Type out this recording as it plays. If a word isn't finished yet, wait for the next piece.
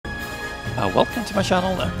Welcome to my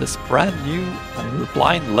channel and this brand new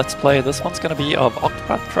blind Let's Play. This one's going to be of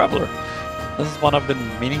Octopath Traveler. This is one I've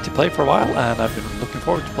been meaning to play for a while, and I've been looking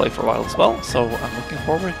forward to play for a while as well, so I'm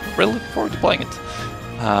really looking forward to playing it.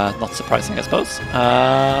 Not surprising, I suppose.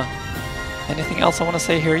 Anything else I want to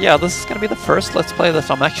say here? Yeah, this is going to be the first Let's Play that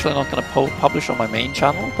I'm actually not going to publish on my main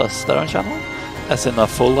channel, the Slerran channel, as in a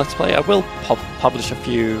full Let's Play. I will publish a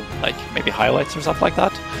few, like, maybe highlights or stuff like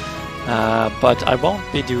that. But I won't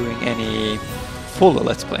be doing any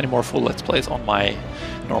more full Let's Plays on my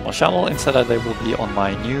normal channel. Instead, they will be on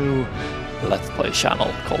my new Let's Play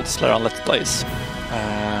channel called Slerran Let's Plays.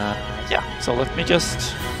 Yeah, so let me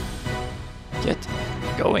just get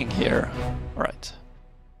going here. Alright,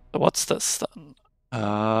 so what's this then?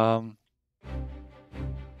 Alright,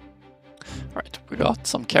 we got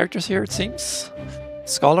some characters here, it seems.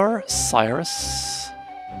 Scholar, Cyrus.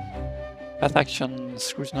 Path action,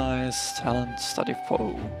 scrutinize, talent, study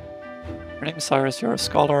foe. Your name is Cyrus, you're a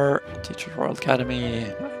scholar, teacher at Royal Academy,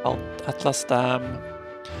 Atlas Dam.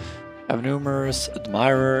 You have numerous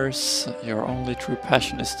admirers, your only true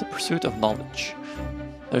passion is the pursuit of knowledge.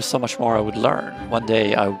 There's so much more I would learn. One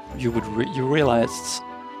day you realized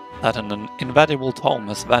that an invaluable tome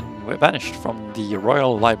has vanished from the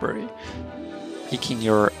Royal Library, piquing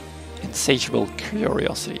your insatiable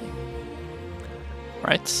curiosity.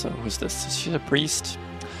 Right, so who's this? She's a priest.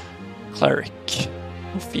 Cleric.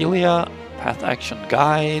 Ophelia, path action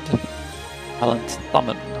guide. Talent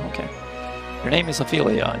summon, okay. Your name is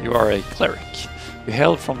Ophelia, you are a cleric. You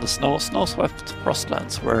hail from the snow-swept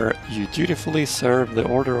Frostlands, where you dutifully serve the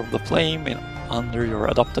Order of the Flame under your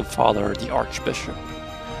adoptive father, the Archbishop.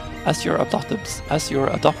 As your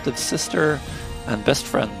adoptive sister and best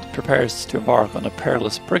friend prepares to embark on a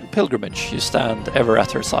perilous pilgrimage, you stand ever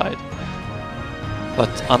at her side.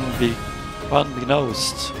 But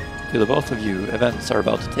unbeknownst to the both of you, events are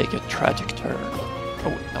about to take a tragic turn.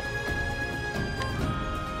 Oh, no.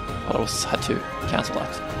 I had to cancel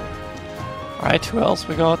that. Alright, who else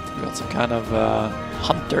we got? We got some kind of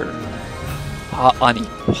hunter. Honey.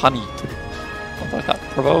 Something like that.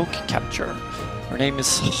 Provoke, capture. Your name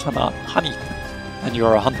is Honey, and you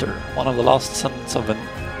are a hunter, one of the lost sons of an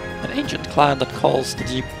ancient clan that calls the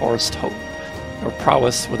deep forest home. Your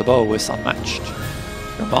prowess with a bow is unmatched.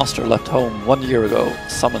 Your master left home 1 year ago,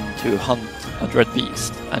 summoned to hunt a dread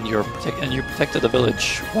beast, and you protected the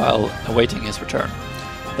village while awaiting his return.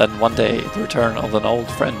 Then one day, the return of an old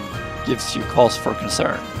friend gives you cause for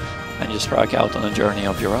concern, and you strike out on a journey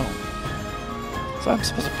of your own. So I'm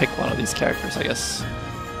supposed to pick one of these characters, I guess.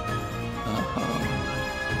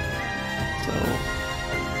 So,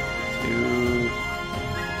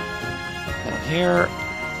 down here,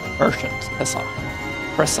 Merchant, Pressa.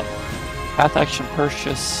 Path action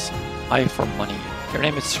purchase, eye for money. Your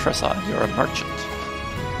name is Tressa, and you're a merchant.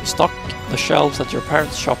 You stock the shelves at your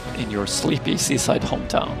parents' shop in your sleepy seaside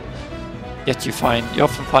hometown. Yet you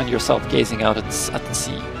often find yourself gazing out at the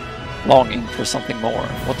sea, longing for something more.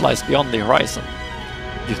 What lies beyond the horizon?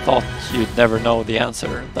 You thought you'd never know the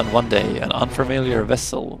answer. Then one day, an unfamiliar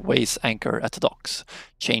vessel weighs anchor at the docks,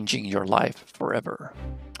 changing your life forever.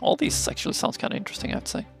 All these actually sounds kind of interesting, I have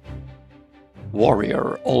to say.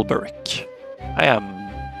 Warrior Olberic. I am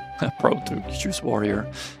prone to choose warrior.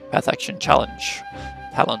 Path action challenge.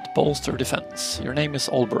 Talent bolster defense. Your name is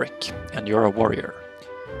Olberic, and you're a warrior.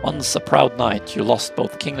 Once a proud knight, you lost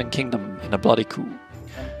both king and kingdom in a bloody coup.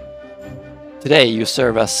 Today you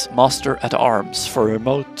serve as master at arms for a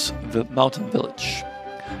remote mountain village.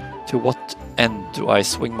 To what end do I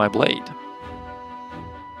swing my blade?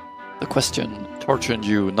 The question tortured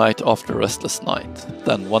you night after restless night.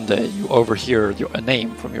 Then one day you overhear a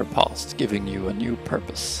name from your past, giving you a new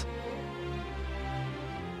purpose.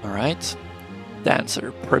 Alright.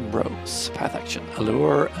 Dancer, Primrose, path action,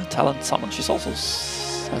 allure, and talent summon. She's also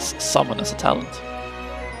has summon as a talent.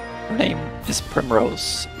 Her name is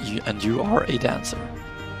Primrose, and you are a dancer.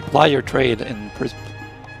 You ply your trade in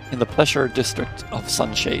the pleasure district of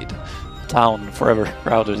Sunshade, a town forever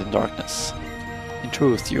shrouded in darkness. In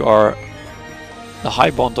truth, you are the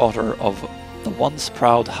highborn daughter of the once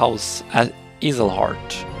proud house at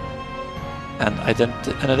Iselhart, an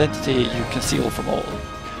identity you conceal from all.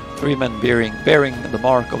 3 men bearing the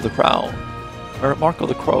mark of the crown, mark of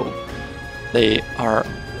the crow. They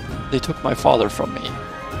took my father from me,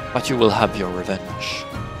 but you will have your revenge.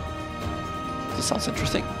 This sounds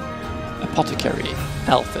interesting. Apothecary,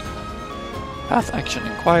 Elfin. Path action,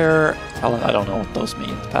 inquire, talent. I don't know what those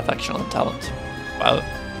mean. Path action and talent. Well,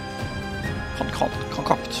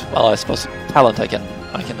 concoct. Well, I suppose talent I can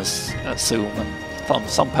assume, and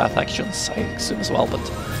some path actions I assume as well.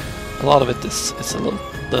 But a lot of it is a little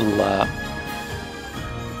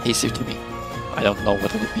Hazy to me. I don't know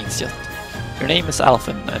what it means yet. Your name is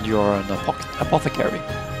Alfin, and you are an apothecary.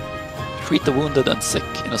 You treat the wounded and sick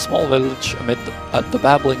in a small village amid the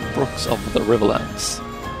babbling brooks of the Riverlands.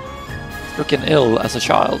 Stricken ill as a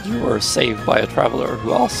child, you were saved by a traveler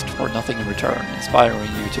who asked for nothing in return, inspiring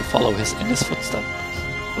you to follow in his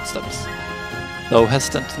footsteps. Though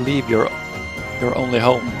hesitant to leave your only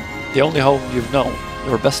home, the only home you've known,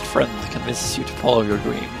 your best friend convinces you to follow your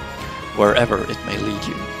dream, wherever it may lead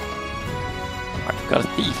you. I've got a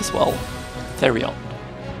thief as well, Therion.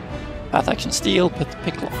 Path action steal,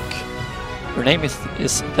 picklock. Your name is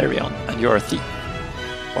Therion, and you're a thief.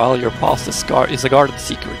 While your past is a guarded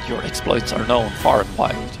secret, your exploits are known far and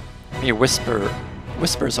wide. Mere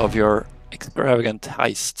whispers of your extravagant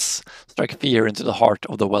heists strike fear into the heart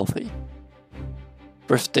of the wealthy.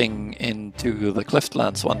 Drifting into the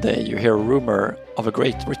Cliftlands one day, you hear a rumor of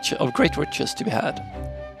great riches to be had.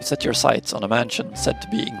 You set your sights on a mansion said to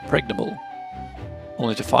be impregnable,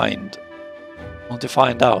 only to find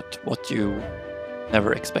out what you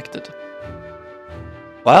never expected.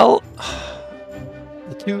 Well,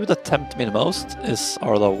 the two that tempt me the most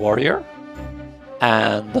are the warrior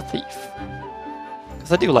and the thief.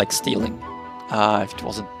 Because I do like stealing. If it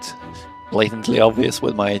wasn't blatantly obvious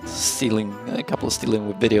with my a couple of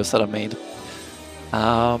stealing videos that I made.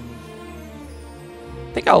 I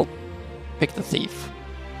think I'll pick the thief.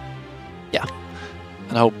 Yeah.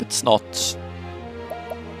 And I hope it's not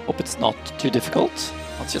too difficult.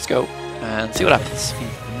 Let's just go and see what happens.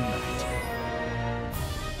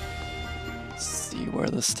 See where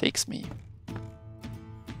this takes me.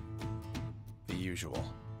 The usual.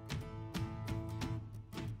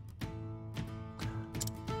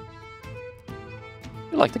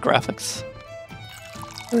 I like the graphics.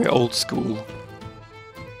 Very old school.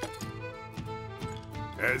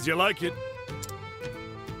 As you like it.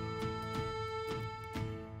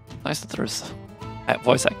 Nice that there's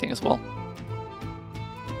voice acting as well.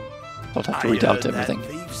 Don't have to read out everything.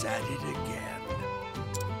 Thief's at it again.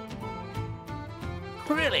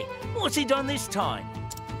 Really? What's he done this time?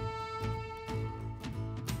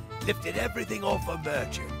 Lifted everything off a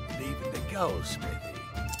merchant, leaving the goldsmithy.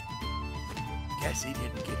 Guess he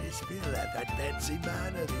didn't get his fill at that fancy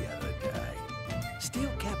manor the other day. Still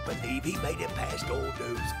can't believe he made it past all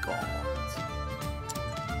those guards.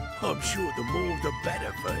 I'm sure the more the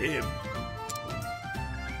better for him.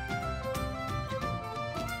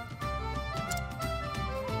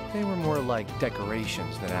 They were more like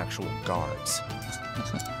decorations than actual guards.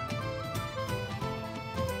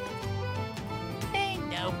 Ain't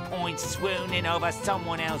no point swooning over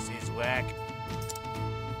someone else's work.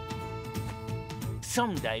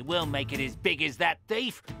 Someday we'll make it as big as that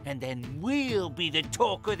thief, and then we'll be the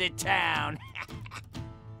talk of the town.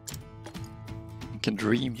 You can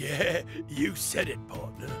dream. Yeah, you said it,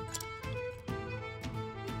 partner.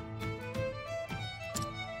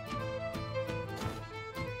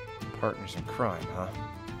 Partners in crime, huh?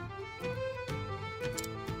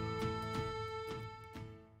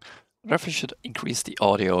 I wonder if I should increase the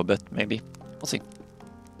audio a bit, maybe. We'll see.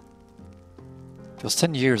 It was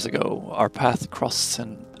 10 years ago. Our path crossed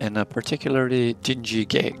in a particularly dingy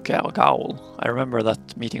gaol. I remember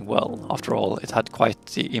that meeting well. After all, it had quite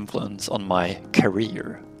the influence on my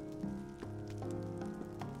career.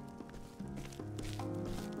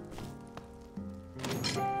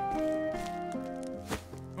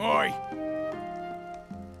 Oi!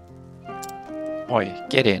 Oi,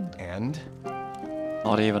 get in. And?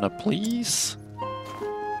 Not even a please?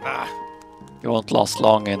 Ah, You won't last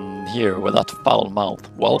long in here with that foul mouth,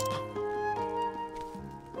 whelp.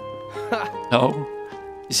 No?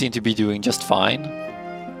 You seem to be doing just fine.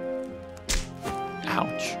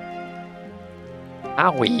 Ouch.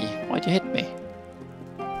 Owie, why'd you hit me?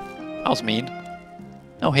 That was mean.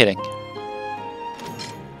 No hitting.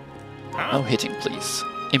 No hitting, please.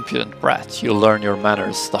 Impudent brat, you'll learn your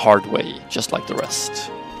manners the hard way, just like the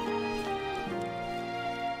rest.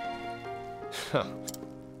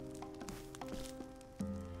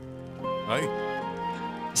 hey?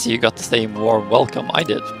 See, you got the same warm welcome I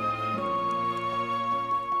did.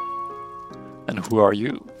 And who are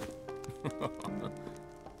you?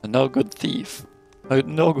 A no good thief. A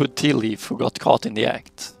no good tea leaf who got caught in the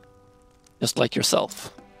act. Just like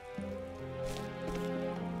yourself.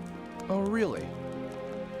 Oh, really?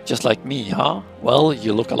 Just like me, huh? Well,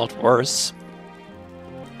 you look a lot worse.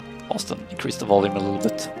 Austin, increase the volume a little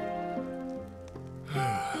bit.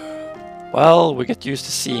 Well, we get used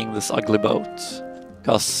to seeing this ugly boat.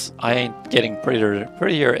 Cause I ain't getting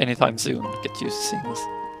prettier anytime soon. Get used to seeing this.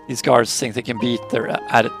 These guards think they can beat the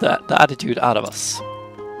attitude out of us.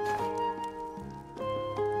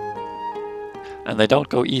 And they don't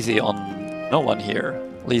go easy on no one here,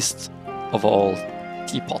 least of all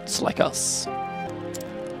teapots like us.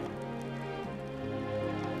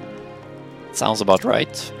 Sounds about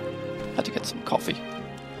right. Had to get some coffee.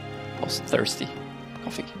 I was thirsty.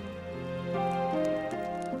 Coffee.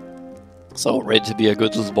 So, ready to be a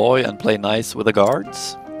good little boy and play nice with the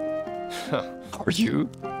guards? Are you?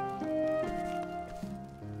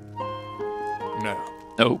 No.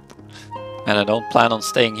 Nope. And I don't plan on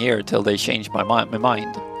staying here till they change my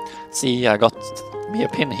mind. See, I got me a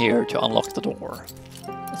pin here to unlock the door.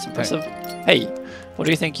 That's impressive. Hey, what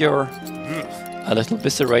do you think you're a little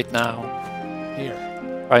busy right now? Here.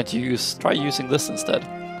 Try using this instead.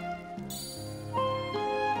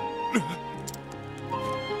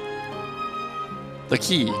 The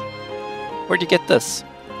key. Where'd you get this?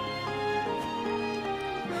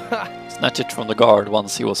 Snatch it from the guard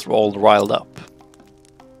once he was all riled up.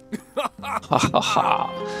 Ha ha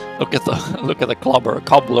ha! Look at the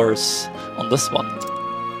cobblers on this one.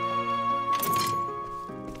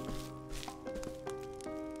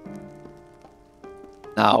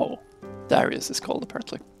 Now, Darius is called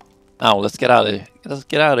apparently. Now let's get out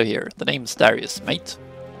of here. The name's Darius, mate.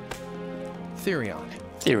 Therion.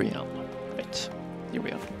 Therion, right?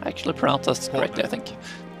 Therion. I actually pronounced that correctly, I think.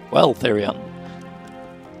 Well, Therion.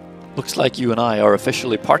 Looks like you and I are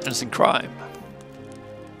officially partners in crime.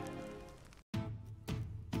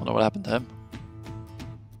 Wonder what happened to him.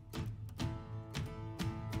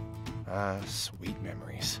 Sweet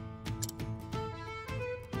memories.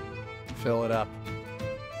 Fill it up.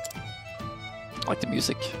 I like the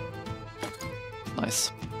music.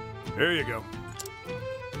 Nice. Here you go.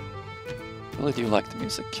 Really do like the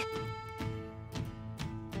music.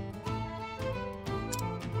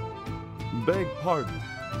 Beg pardon.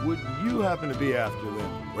 Would you happen to be after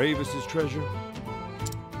them Ravis's treasure?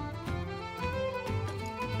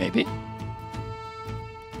 Maybe.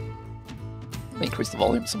 Let me increase the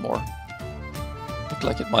volume some more. Looked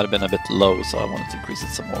like it might have been a bit low, so I wanted to increase it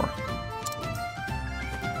some more.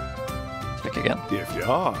 Check again. If you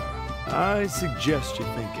are, I suggest you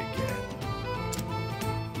think again.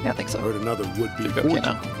 Yeah, I think so. I heard another would-be Should be okay fortune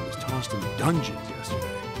now. hunter was tossed in the dungeons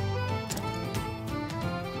yesterday.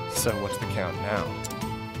 So what's the count now?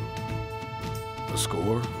 A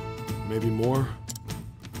score? Maybe more?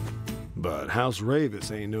 But House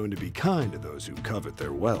Ravis ain't known to be kind to those who covet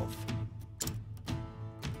their wealth.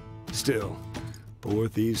 Still, poor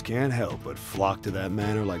thieves can't help but flock to that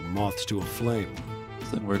manor like moths to a flame.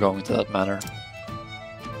 Then we're going to that manor.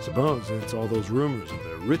 Suppose it's all those rumors of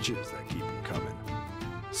their riches that keep them coming.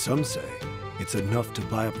 Some say it's enough to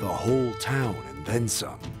buy up the whole town and then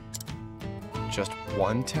some. Just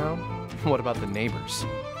one town? What about the neighbors?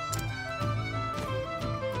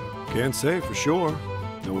 Can't say for sure.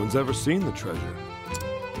 No one's ever seen the treasure.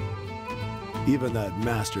 Even that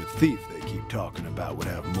master thief they keep talking about would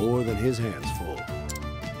have more than his hands full.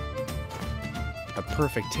 A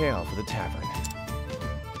perfect tale for the tavern.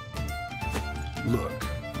 Look,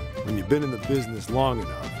 when you've been in the business long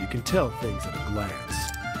enough, you can tell things at a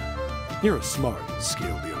glance. You're a smart and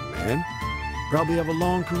skilled young man. Probably have a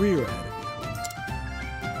long career ahead of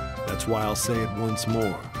you. That's why I'll say it once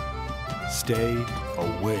more. Stay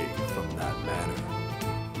away from that manor.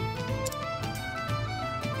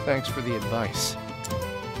 Thanks for the advice.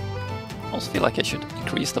 I also feel like I should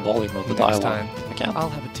increase the volume of the Next dialogue. time, I can. I'll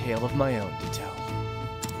have a tale of my own to tell.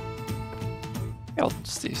 Yeah, I'll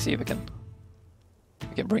see if we can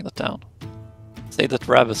bring that down. Say that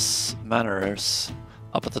Ravis Manor is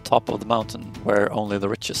up at the top of the mountain where only the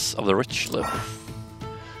richest of the rich live.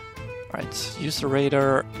 Right, use the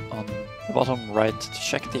radar on the bottom right to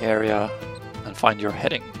check the area and find your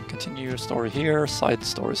heading. Continue your story here, side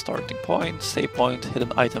story starting point, save point,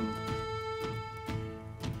 hidden item.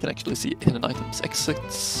 You can actually see hidden items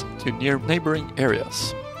exits to near neighboring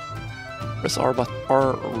areas. Press R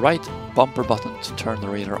right bumper button to turn the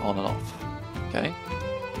radar on and off. Okay.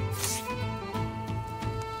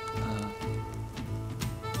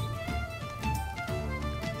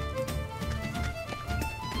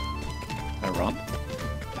 Can I run?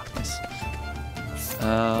 Yeah, nice.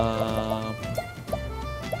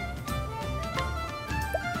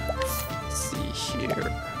 Let's see here.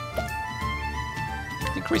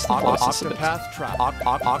 Increase the voices a bit. Octopath Traveler.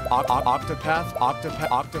 Octopath I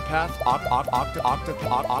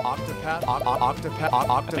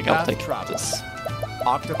think I'll take Traveler. this.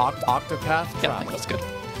 Octopath Yeah, I think Traveler. that's good.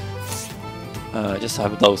 Just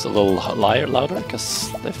have those a little louder,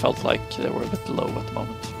 because they felt like they were a bit low at the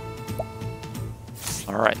moment.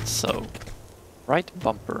 Alright, so... right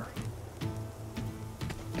bumper.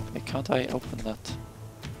 Can't I open that?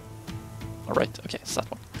 Alright, okay, it's that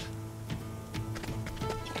one.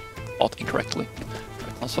 thought incorrectly.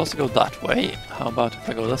 Right, I'm supposed to go that way. How about if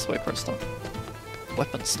I go this way first then?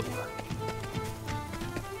 Weapon store.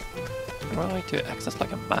 Do I like to access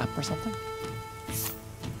like a map or something?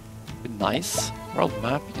 Be nice. World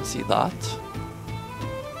map, you can see that.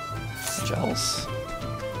 What else?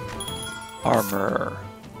 Armor.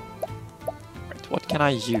 Right, what can I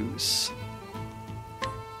use?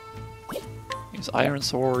 Use iron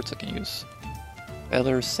swords, I can use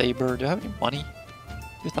feather saber. Do I have any money?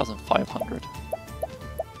 2,500.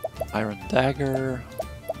 Iron dagger.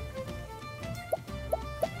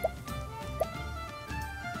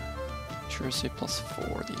 Accuracy plus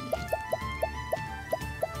 40.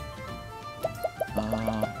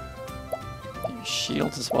 Use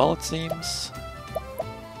shields as well, it seems.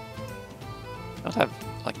 I don't have,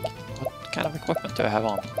 like, what kind of equipment do I have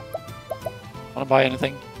on? Wanna buy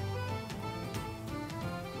anything?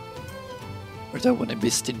 Or do I want to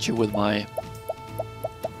be stingy with my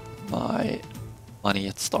money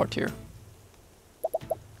at start here?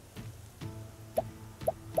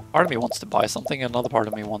 Part of me wants to buy something, another part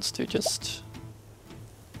of me wants to just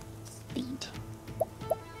speed.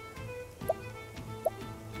 I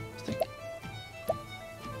think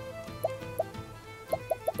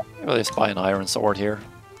maybe I'll just buy an iron sword here.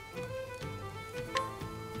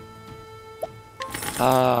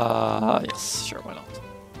 Yes, sure, why not?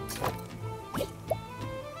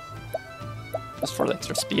 Just for the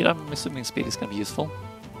extra speed, I'm assuming speed is going to be useful.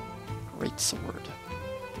 Great sword.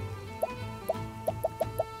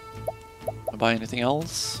 Can I buy anything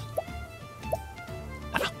else?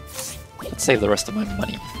 Let's save the rest of my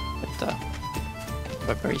money. But,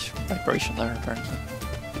 vibration there, apparently.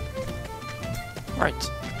 Right.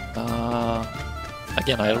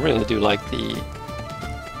 Again, I really do like the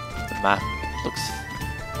map. Looks,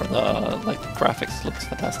 or the like graphics looks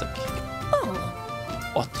fantastic.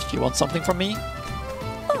 What? Do you want something from me?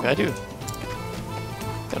 Maybe I do.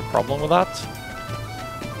 Got a problem with that?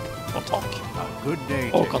 Don't talk. A good day.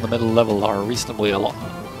 Folk on the middle level are reasonable lot.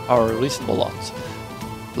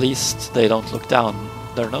 At least they don't look down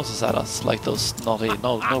their noses at us like those naughty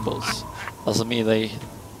nobles. Doesn't mean they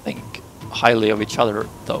think highly of each other,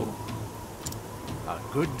 though. A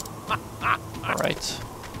good. Alright.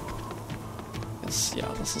 Yes,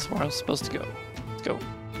 yeah, this is where I'm supposed to go. Let's go.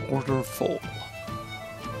 Bolderfall.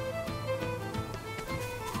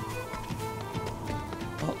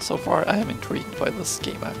 Well, so far I am intrigued by this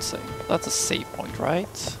game, I have to say. That's a save point,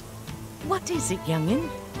 right? What is it, youngin?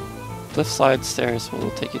 Cliffside stairs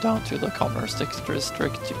will take you down to the commerce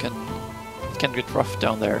district. It can get rough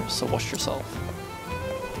down there, so wash yourself.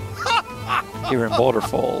 Here in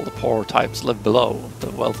Bolderfall, the poor types live below,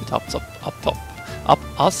 the wealthy types up top. Up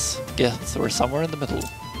us, guess we're somewhere in the middle.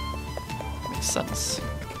 Makes sense.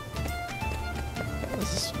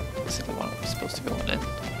 This is basically what I'm supposed to go in.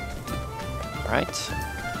 Right.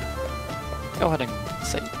 Go ahead and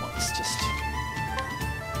save once, just.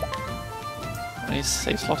 How many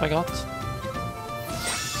save slot I got?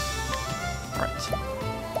 Alright.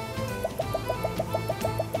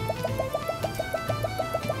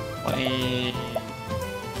 20.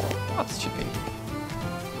 That should be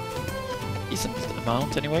decent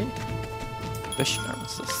amount anyway. Visionary,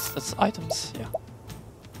 what's this? That's items, yeah.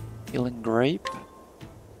 Healing grape.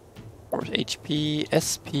 Or HP,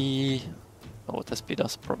 SP. Oh, what SP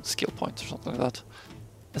does, probably skill points or something like that.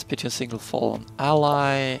 SP to a single fallen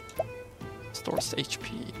ally. Stores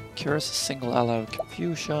HP. Cures a single ally with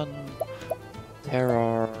confusion.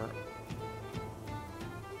 Terror.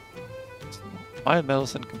 Mild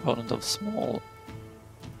medicine component of small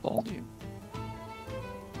volume.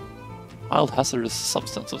 Mild hazardous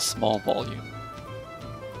substance of small volume.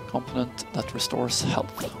 Component that restores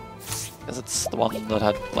health. Guess it's the one that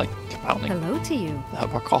had, like, compounding. Hello to you.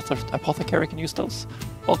 The apothecary can use those.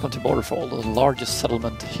 Welcome to Bolderfall, the largest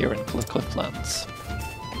settlement here in Clifflands.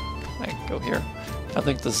 I can go here. I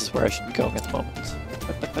think this is where I should be going at the moment.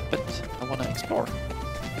 But I want to explore.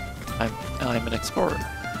 I'm an explorer.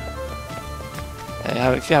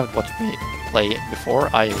 If you haven't watched me play before,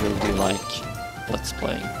 I really do like Let's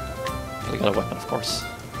Playing. I got a weapon, of course.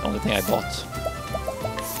 The only thing I bought.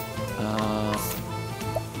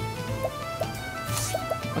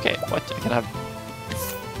 Okay, what? I can have...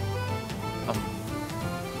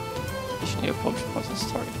 additionally a potion process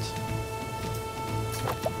target.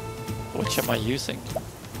 Which am I using?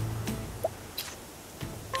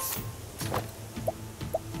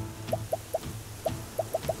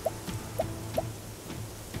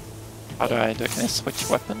 How do I do? Can I switch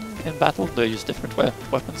weapon in battle? Do I use different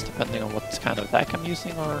weapons depending on what kind of attack I'm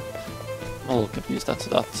using, or I'm a little confused as to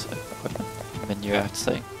that equipment menu, I have to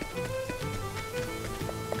say.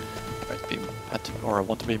 Right, be I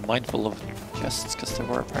want to be mindful of chests, because there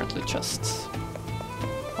were apparently chests.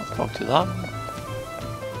 I'll talk to them.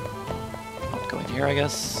 Not going here, I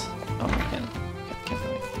guess. Oh, I can go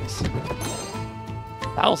in. Nice.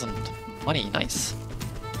 1,000 money, nice.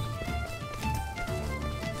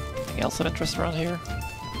 Anything else of interest around here?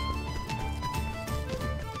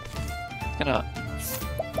 Gonna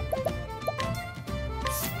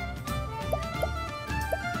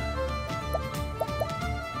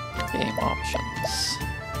game options.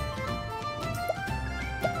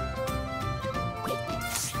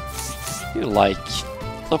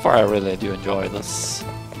 So far I really do enjoy this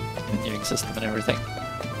menuing system and everything.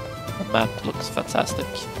 The map looks fantastic.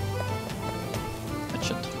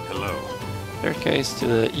 Mentioned. Hello. Staircase to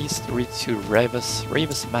the east leads to Ravis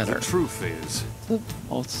Manor. The truth is, The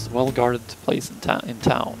most well-guarded place in town. And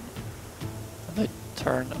they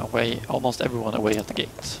turn away almost everyone away at the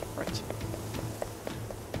gate. Right.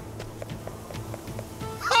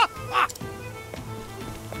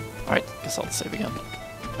 Alright, guess I'll save again.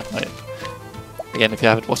 Again, if you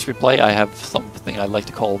haven't watched me play, I have something I like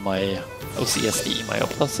to call my OCSD, my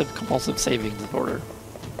Obsessive Compulsive Saving Disorder.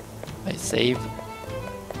 I save,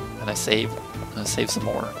 and I save, and I save some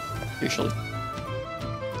more, usually.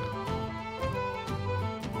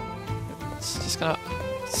 It's just gonna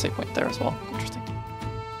save point there as well. Interesting.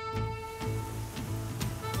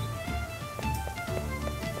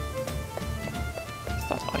 Is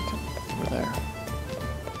that icon over there?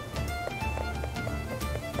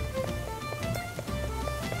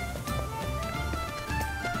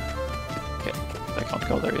 Okay, I can't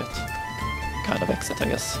go there yet. Kind of exit, I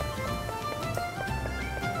guess.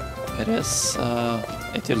 It is,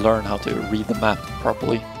 need to learn how to read the map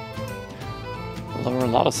properly. There are a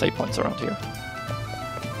lot of save points around here.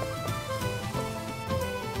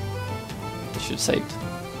 I should have saved.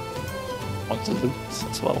 Want to loot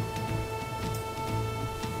as well.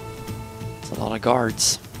 It's a lot of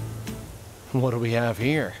guards. What do we have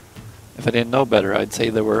here? If I didn't know better, I'd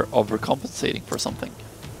say they were overcompensating for something.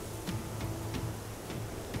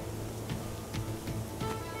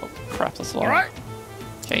 Oh crap, that's a lot. Alright.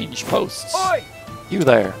 Change posts. Oi! You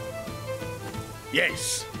there.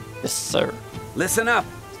 Yes. Yes, sir. Listen up.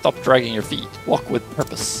 Stop dragging your feet. Walk with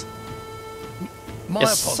purpose. My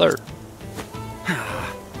Yes, sir.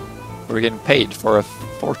 We're getting paid for a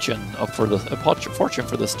fortune for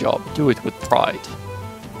this job. Do it with pride.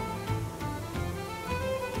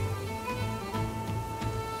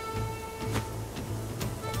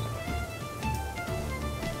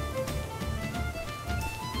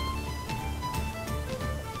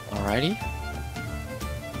 Alrighty.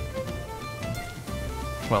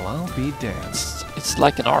 Well, I'll be damned. It's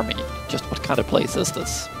like an army. Just what kind of place is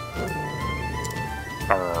this?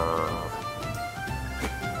 Grrr.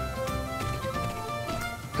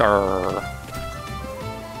 Grrr.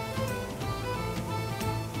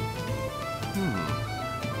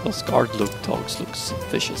 Those guard dogs look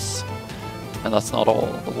vicious. And that's not all.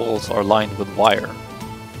 The walls are lined with wire.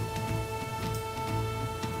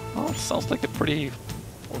 Oh, it sounds like a pretty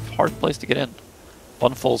hard place to get in.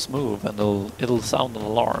 One false move and it'll sound an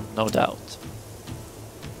alarm, no doubt.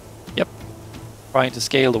 Yep. Trying to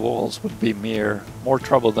scale the walls would be more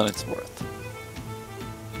trouble than it's worth.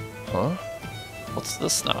 Huh? What's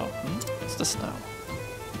this now? What's this now?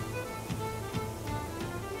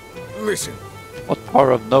 Listen. What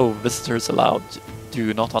part of no visitors allowed do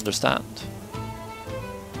you not understand?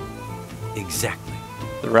 Exactly.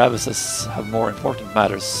 The Ravises have more important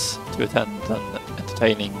matters to attend than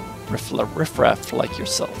entertaining riffraff like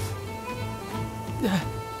yourself.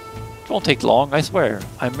 It won't take long, I swear.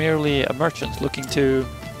 I'm merely a merchant looking to...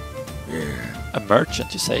 A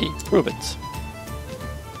merchant, you say? Prove it.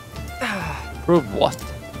 Prove what?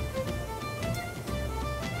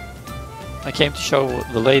 I came to show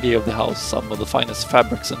the lady of the house some of the finest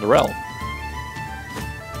fabrics in the realm.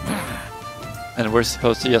 And we're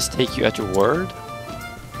supposed to just take you at your word?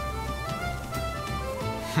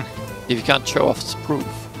 If you can't show off proof,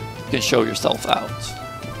 you can show yourself out.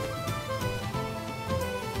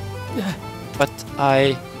 But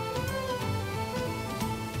I...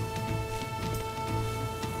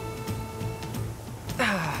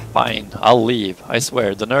 Fine, I'll leave. I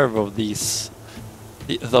swear, the nerve of these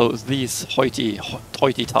hoity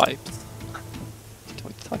types.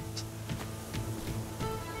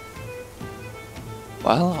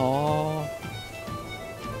 Well, oh...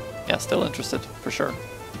 Yeah, still interested, for sure.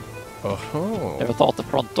 Oh. Never thought the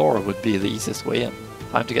front door would be the easiest way in.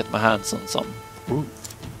 Time to get my hands on some proof.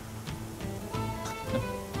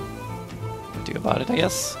 Do about it, I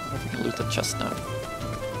guess. I wonder if we can loot the chest now.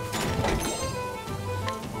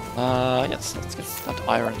 Yes, let's get that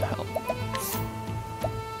iron helm.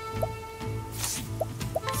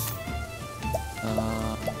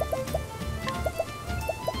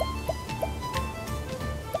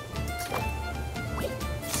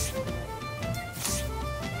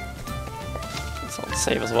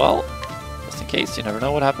 save as well, just in case. You never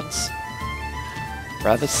know what happens.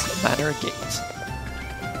 Ravis Manor Gate.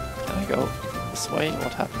 Can I go this way?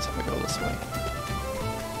 What happens if I go this way?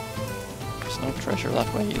 There's no treasure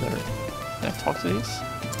that way either. Can I talk to these?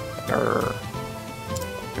 Grrr.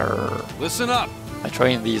 Grrr. Listen up! I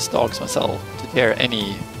train these dogs myself to tear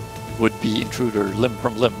any would-be intruder limb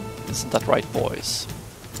from limb. Isn't that right, boys?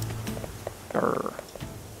 Grrr.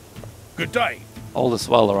 Good day! All is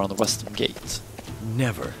well around the western gate.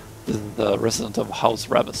 Never. This is the resident of House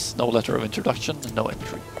Ravis. No letter of introduction, no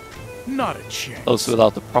entry. Not a chance. Those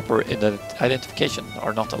without the proper identification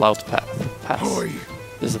are not allowed to pass. Oi.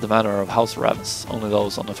 This is the manor of House Ravis. Only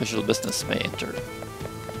those on official business may enter.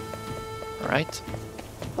 Alright.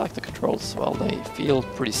 I like the controls. Well, they feel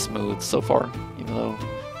pretty smooth so far, even though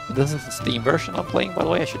this is the Steam version I'm playing, by the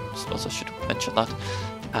way. I suppose I should mention that.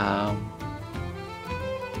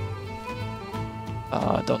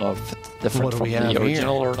 I don't know if it's different from the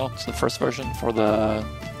original or not. The first version for the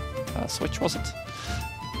Switch, was it?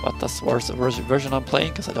 But that's the version I'm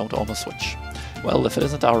playing because I don't own a Switch. Well, if it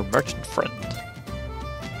isn't our merchant friend.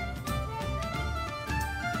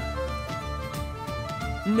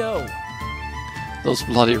 No. Those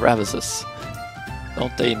bloody Ravises.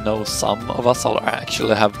 Don't they know some of us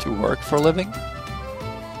actually have to work for a living? Oh,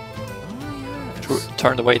 yes.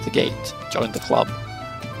 Turn away the gate. Join the club.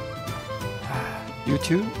 You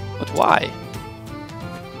too? But why?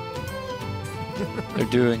 They're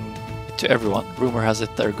doing it to everyone. Rumor has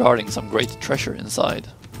it they're guarding some great treasure inside.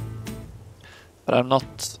 But I'm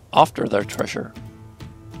not after their treasure.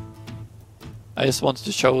 I just wanted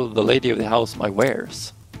to show the lady of the house my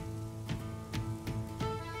wares.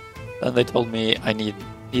 Then they told me I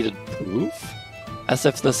needed proof? As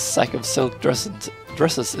if this sack of silk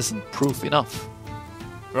dresses isn't proof enough.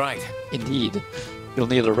 Right. Indeed. You'll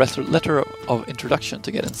need a letter of introduction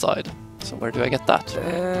to get inside. So where do I get that?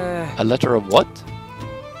 A letter of what?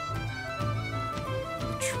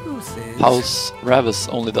 The truth is... House Ravis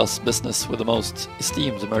only does business with the most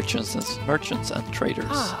esteemed merchants and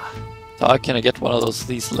traders. So how can I get one of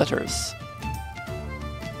these letters?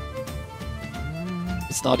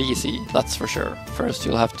 It's not easy, that's for sure. First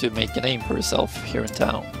you'll have to make a name for yourself here in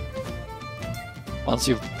town. Once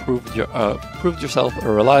you've proved yourself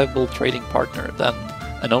a reliable trading partner, then,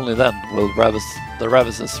 and only then, will the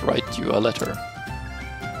Ravises write you a letter.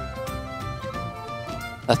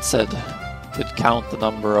 That said, you could count the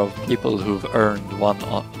number of people who've earned one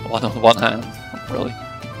on one hand. Really?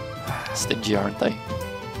 Stingy, aren't they?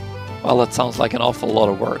 Well, that sounds like an awful lot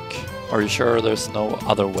of work. Are you sure there's no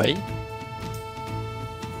other way?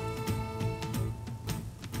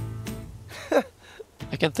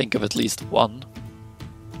 I can think of at least one.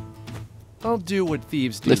 I'll do what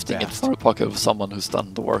thieves do Lifting best. it for the pocket of someone who's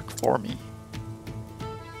done the work for me.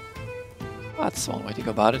 That's one way to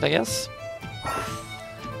go about it, I guess.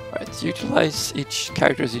 Right, utilize each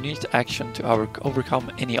character's unique action to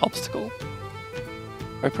overcome any obstacle.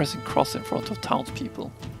 By pressing cross in front of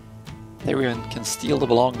townspeople. They even can steal the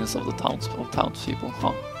belongings of the townspeople,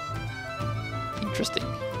 huh? Interesting.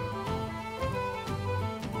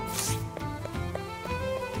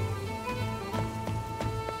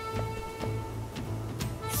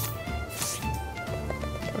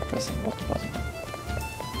 Pressing what button?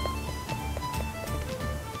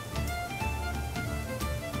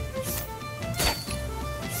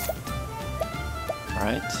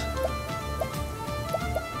 Alright.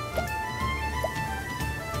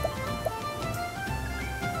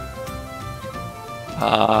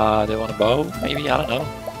 They want a bow? Maybe? I don't know.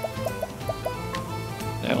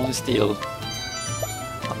 They only steal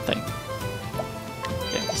one thing.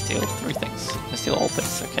 Okay, they steal 3 things. They steal all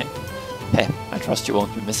things, okay. Heh, I trust you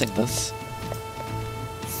won't be missing this.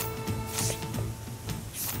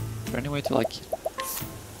 Is there any way to, like...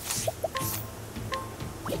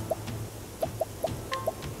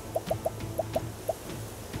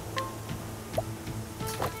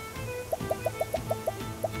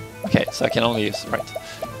 Okay, so I can only use... Right.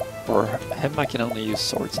 For him I can only use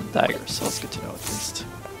swords and daggers, so that's good to know at least.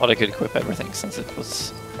 But I could equip everything since it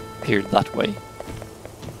was appeared that way.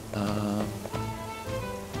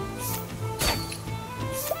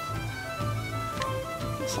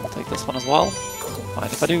 Guess I'll take this one as well. Fine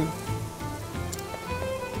if I do.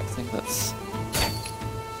 I think that's...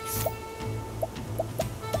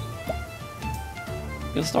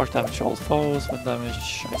 Deals dark damage to all foes, wind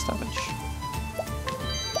damage, ice damage.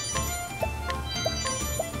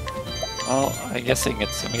 Well, I'm guessing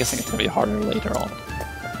it's gonna be harder later on.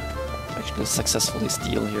 Actually successfully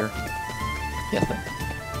steal here. Yeah, I think.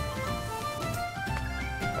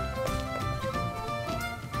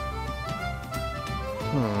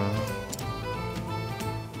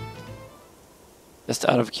 Just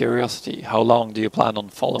out of curiosity, how long do you plan on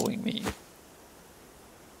following me?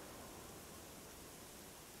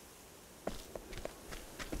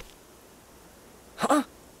 Huh?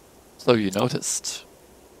 So you noticed.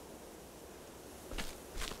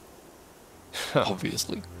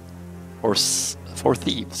 Obviously. For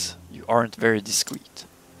thieves, you aren't very discreet.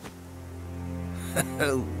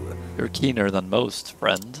 You're keener than most,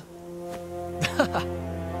 friend.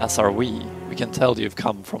 As are we. We can tell you've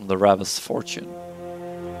come from the Ravis fortune.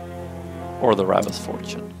 Or the Ravis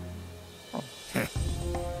fortune.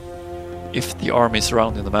 If the army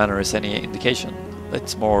surrounding the manor is any indication,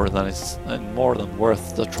 it's more than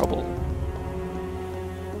worth the trouble.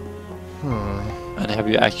 And have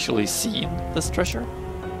you actually seen this treasure?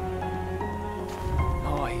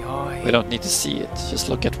 Oi, oi. We don't need to see it, just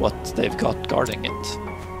look at what they've got guarding it.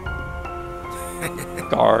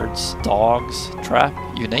 Guards, dogs, trap,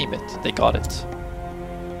 you name it, they got it.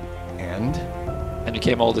 And? And you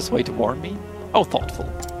came all this way to warn me? How thoughtful.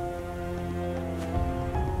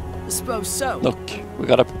 I suppose so. Look, we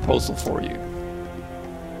got a proposal for you.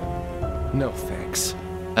 No thanks.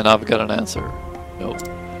 And I've got an answer. No.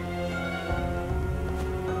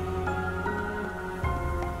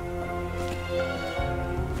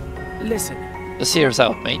 Listen, Just hear us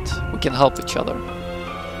out, mate. We can help each other.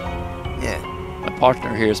 Yeah. My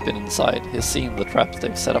partner here has been inside. He's seen the traps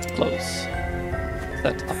they've set up close.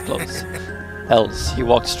 Hells, he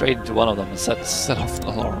walked straight into one of them and set off an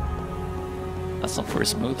alarm. That's not very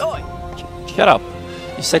smooth. oi! Shut up!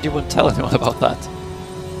 You said you wouldn't tell anyone about that.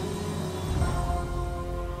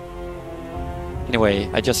 Anyway,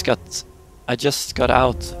 I got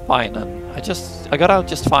out fine, and I got out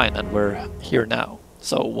just fine, and we're here now.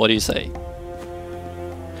 So what do you say?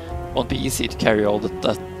 Won't be easy to carry all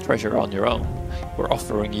that treasure on your own. We're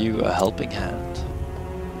offering you a helping hand.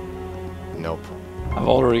 Nope. I've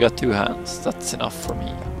already got 2 hands. That's enough for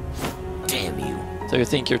me. Damn you. So you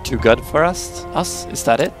think you're too good for us? Is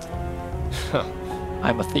that it? Huh.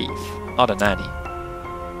 I'm a thief, not a nanny.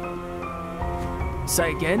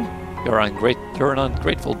 Say again? You're an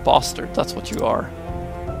ungrateful bastard, that's what you are.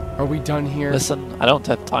 Are we done here? Listen, I don't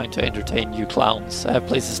have time to entertain you clowns. I have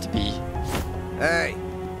places to be. Hey.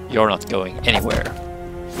 You're not going anywhere.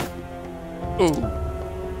 Ooh.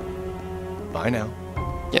 Bye now.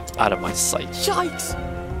 Get out of my sight. Yikes!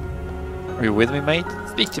 Are you with me, mate?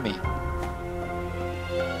 Speak to me.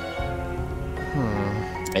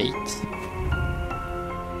 Mate.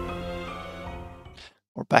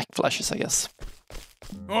 Or backflashes, I guess.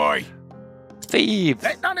 Oi! Thief!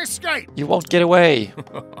 Let none escape! You won't get away.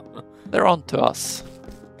 They're on to us.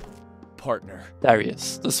 Partner.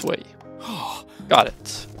 Darius, this way. Got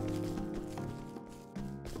it.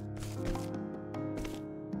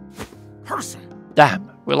 Person!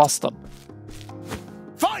 Damn, we lost them.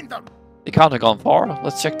 Find them! They can't have gone far.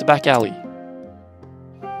 Let's check the back alley.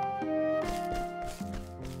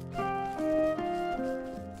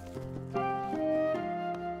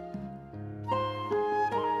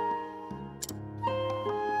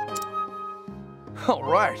 All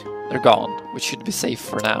right. They're gone. We should be safe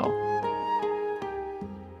for now.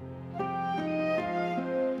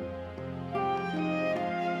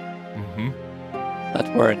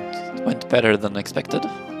 That went better than I expected.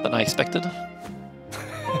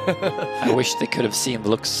 I wish they could have seen the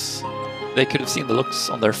looks. They could have seen the looks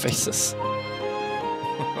on their faces.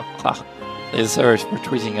 Ha! They deserve for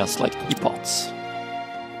treating us like teapots.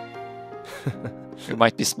 We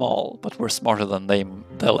might be small, but we're smarter than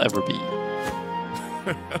they'll ever be.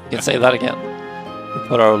 You can say that again. We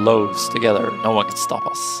put our loaves together. No one can stop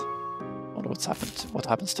us. I wonder what's happened. What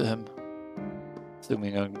happens to him?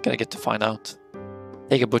 Assuming I'm gonna get to find out.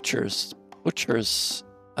 Take a butcher's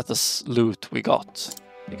at the loot we got.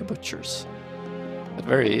 Take a butcher's. But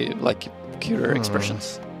very like peculiar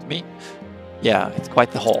expressions to me. Yeah, it's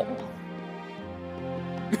quite the haul.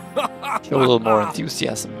 Show a little more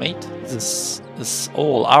enthusiasm, mate. This is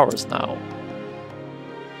all ours now.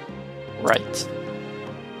 Right.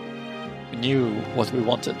 We knew what we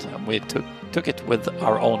wanted, and we took it with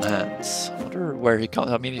our own hands. I wonder where he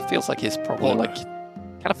comes. I mean, it feels like he's probably like,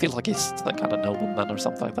 kind of feels like he's some kind of nobleman or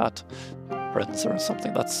something like that, prince or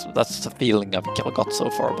something. That's the feeling I've got so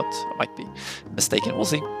far, but I might be mistaken. We'll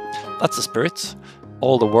see. That's the spirit.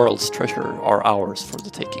 All the world's treasure are ours for the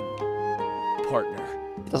taking. Partner.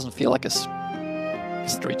 It doesn't feel like a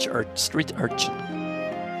street urchin.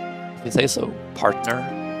 If you say so,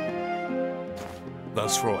 partner.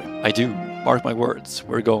 That's right. I do. Mark my words.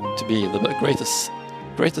 We're going to be the greatest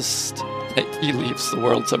tea leaves the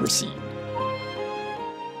world's ever seen.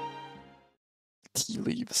 Tea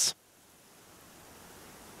leaves.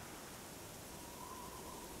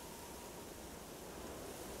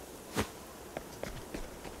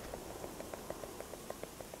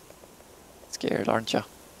 scared, aren't you?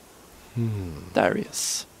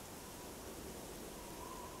 Darius.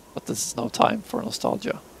 But this is no time for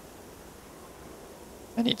nostalgia.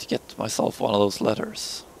 I need to get myself one of those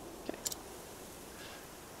letters. Okay.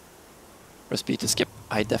 Press B to skip.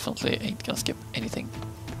 I definitely ain't gonna skip anything.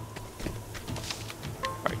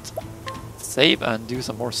 Right. Save and do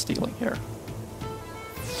some more stealing here.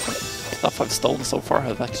 Stuff I've stolen so far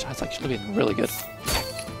has actually been really good.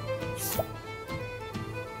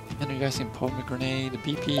 Energizing pomegranate,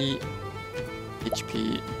 BP,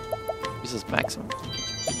 HP. This is maximum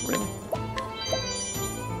HP, really?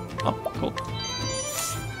 Oh, cool.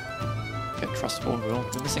 Okay, trustable, we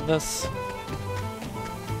won't be missing this.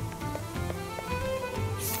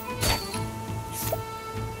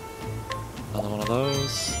 Another one of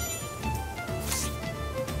those.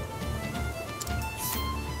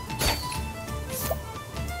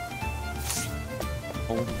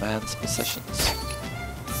 Old man's possessions.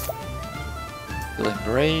 Killing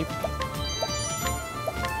grape.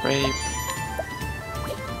 Grape.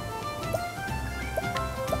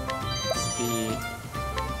 Speed.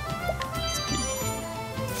 Speed.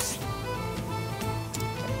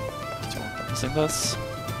 Missing this.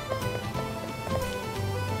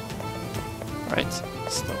 Right.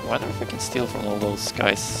 So I wonder if I can steal from all those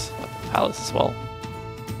guys at the palace as well.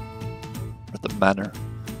 Or the manor.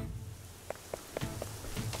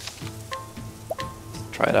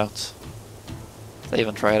 Try it out. Let's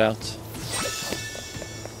even try it out.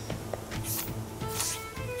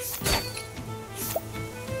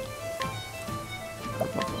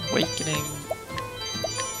 Awakening.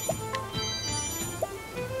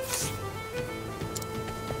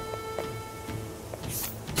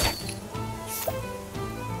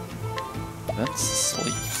 Immense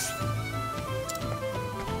sleep.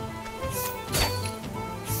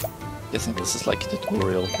 Guessing this is like a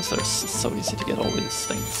tutorial because it's so easy to get all these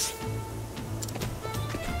things.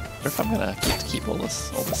 I wonder if I'm gonna keep all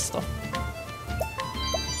this stuff.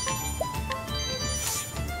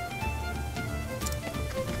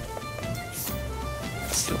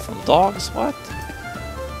 Steal from the dogs, what?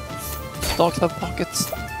 Dogs have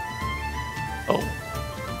pockets. Oh.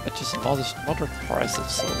 It's just moderate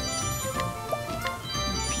prices, so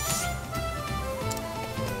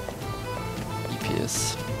EP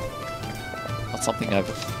is not something I've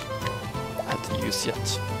had to use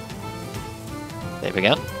yet. Save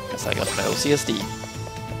again, because I got my OCSD.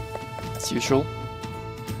 As usual.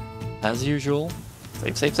 As usual.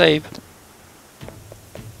 Save, save, save.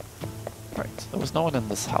 Right, there was no one in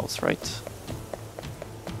this house, right?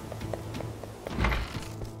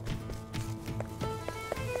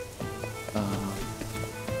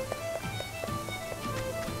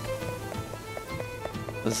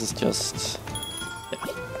 This is just... yeah.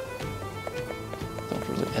 Don't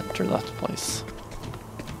really enter that place.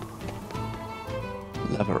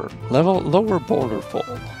 Lower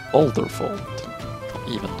Bolderfall. Bolderfall,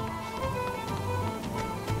 even.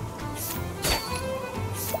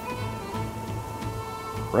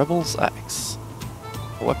 Rebel's Axe.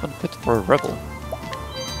 A weapon fit for a rebel.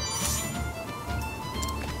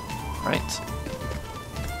 Right.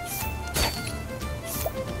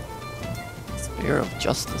 Spear of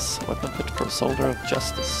Justice. A weapon fit for a soldier of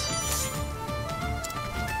justice.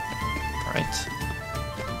 Right.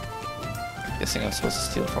 Guessing I'm supposed to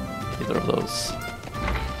steal from either of those.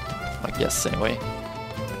 I guess, anyway.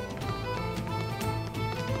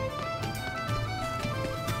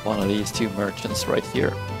 One of these two merchants right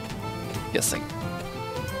here. Guessing.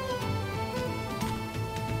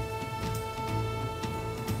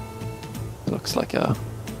 Looks like a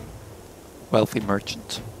wealthy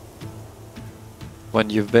merchant. When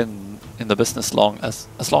you've been in the business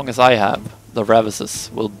as long as I have, the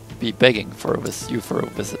Ravises will be begging for you for a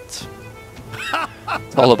visit.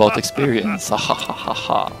 It's all about experience. Ha ha ha ha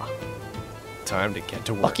ha. Time to get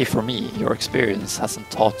to work. Lucky for me, your experience hasn't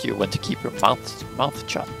taught you when to keep your mouth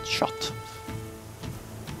shut.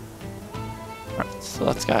 Alright, so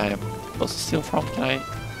that's the guy I'm supposed to steal from. Can I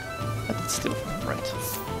did steal from him, right.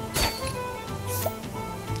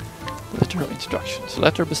 Letter of introduction. So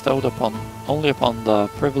letter bestowed only upon the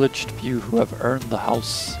privileged few who have earned the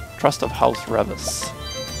trust of House Ravis.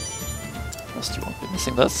 Trust you won't be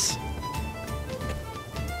missing this.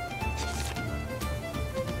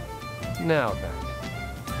 Now then.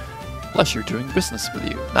 Pleasure doing business with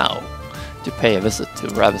you. Now, to pay a visit to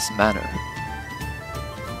Ravis Manor.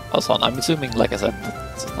 Also, I'm assuming, like I said,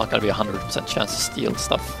 it's not going to be a 100% chance to steal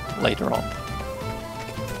stuff later on.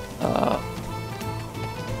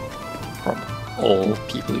 From all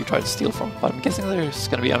people you try to steal from. But I'm guessing there's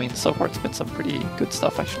going to be, I mean, so far it's been some pretty good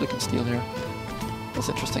stuff actually you can steal here. That's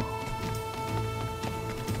interesting.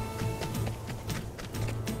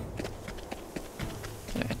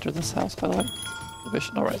 enter this house, by the way? The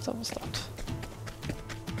vision, alright, that was that.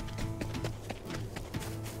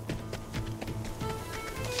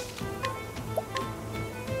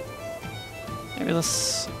 Maybe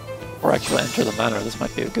this, or actually enter the manor, this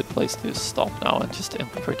might be a good place to stop now and just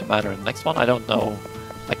infiltrate the manor in the next one. I don't know,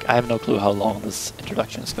 like I have no clue how long this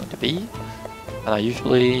introduction is going to be. And I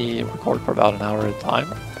usually record for about an hour at a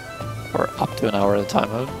time, or up to an hour at a time.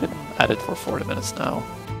 I've been at it for 40 minutes now.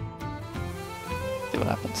 See what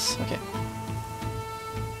happens, okay.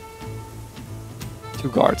 2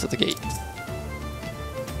 guards at the gate.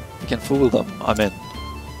 We can fool them, I'm in.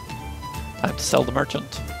 Time to sell the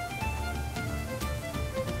merchant.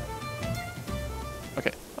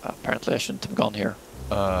 Okay, apparently I shouldn't have gone here.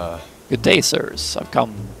 Good day, sirs. I've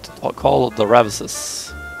come to call on the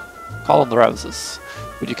Ravises.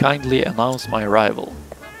 Would you kindly announce my arrival?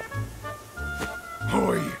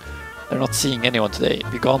 Oi! They're not seeing anyone today.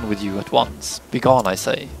 Be gone with you at once. Be gone, I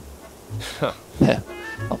say. Heh.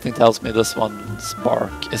 Something tells me this one's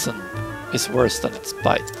bark is worse than its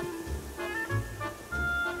bite.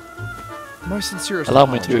 My sincerest Allow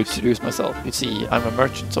me to apologies. introduce myself. You see, I'm a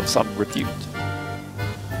merchant of some repute.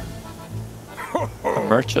 A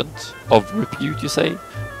merchant of repute, you say?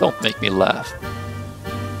 Don't make me laugh.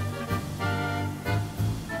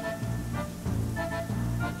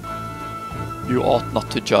 You ought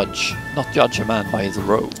not to judge a man by his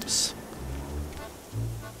robes.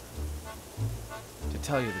 To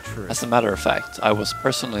tell you the truth. As a matter of fact, I was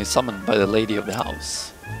personally summoned by the lady of the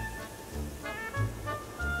house.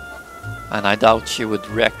 And I doubt she would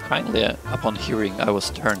react kindly upon hearing I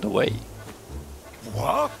was turned away.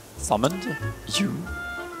 What? Summoned? You?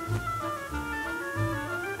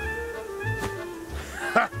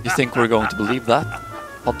 You think we're going to believe that?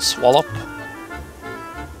 Odd swallop?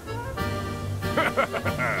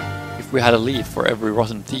 If we had a leaf for every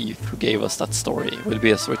rotten thief who gave us that story, we'd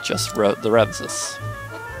be as rich as the Revses.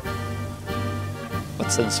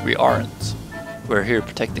 But since we aren't, we're here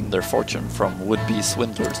protecting their fortune from would-be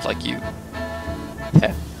swindlers like you.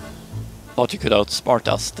 Heh. Thought you could outsmart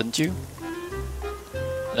us, didn't you?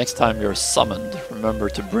 The next time you're summoned, remember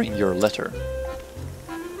to bring your letter.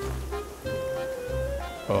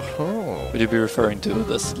 Oh. Would you be referring to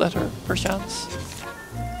this letter, perchance?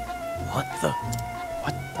 What the?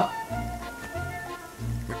 What the?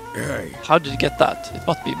 Hey. How did you get that?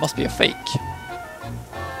 It must be a fake.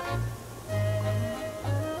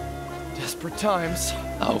 Desperate times.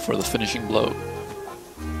 Now for the finishing blow.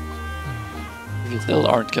 If you still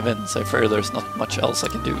aren't convinced, I fear there's not much else I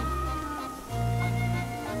can do.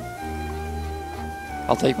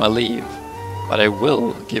 I'll take my leave, but I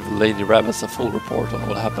will give Lady Ravis a full report on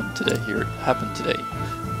what happened today.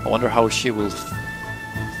 I wonder how she will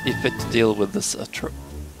see fit to deal with this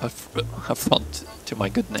affront to my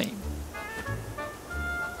good name.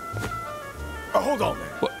 Hold on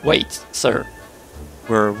there. Wait, sir.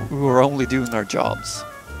 We were only doing our jobs.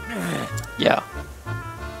 Yeah.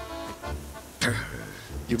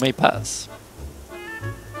 You may pass.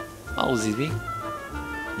 How is easy.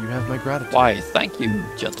 You have my gratitude. Why, thank you,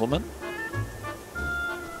 gentlemen.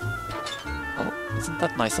 Oh, isn't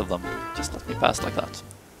that nice of them? Just let me pass like that.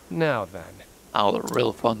 Now then. Now the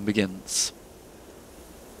real fun begins.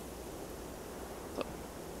 So.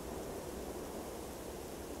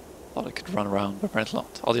 Thought I could run around, but apparently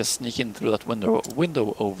not. I'll just sneak in through that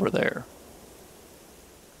window over there.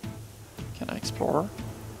 Can I explore?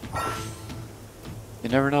 You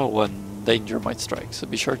never know when danger might strike, so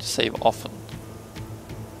be sure to save often.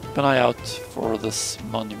 Keep an eye out for this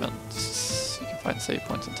monument. You can find save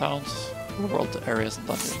points in towns, world areas and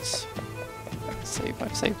dungeons. Save,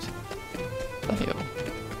 I've saved. Plenty of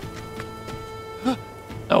them.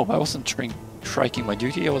 No, I wasn't striking my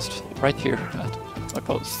duty, I was right here at my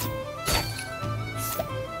post.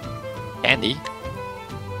 Andy.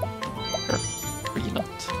 Sure. Free nut.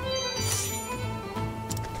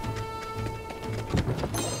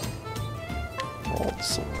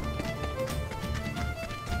 Broadsword.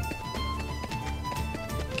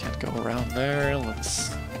 Can't go around there,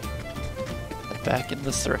 let's head back in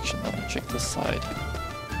this direction then and check this side.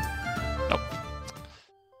 Nope.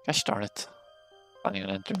 Gosh darn it. Planning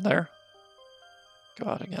on entering there. Go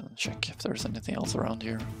out again and check if there's anything else around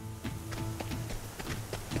here.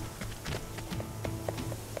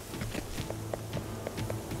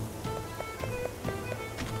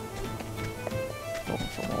 Going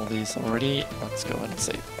from all these already, let's go ahead and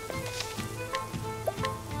save.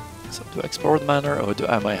 So do I explore the manor or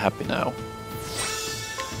am I happy now?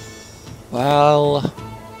 Well,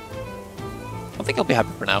 I think I'll be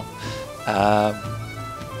happy for now.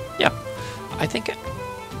 Yeah, I think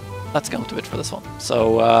that's going to be it for this one.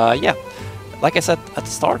 So yeah, like I said at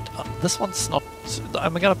the start, this one's not...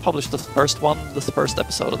 I'm gonna publish the first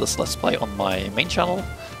episode of this Let's Play on my main channel,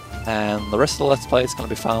 and the rest of the Let's Play is gonna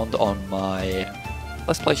be found on my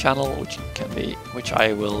Let's Play channel, which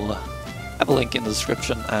I will have a link in the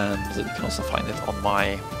description, and you can also find it on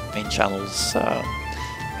my main channel's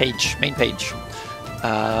main page.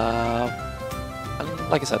 And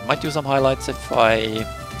like I said, might do some highlights if I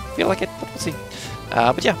feel like it, but we'll see.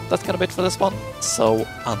 But yeah, that's gonna be it for this one. So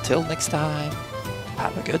until next time,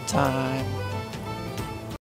 have a good time.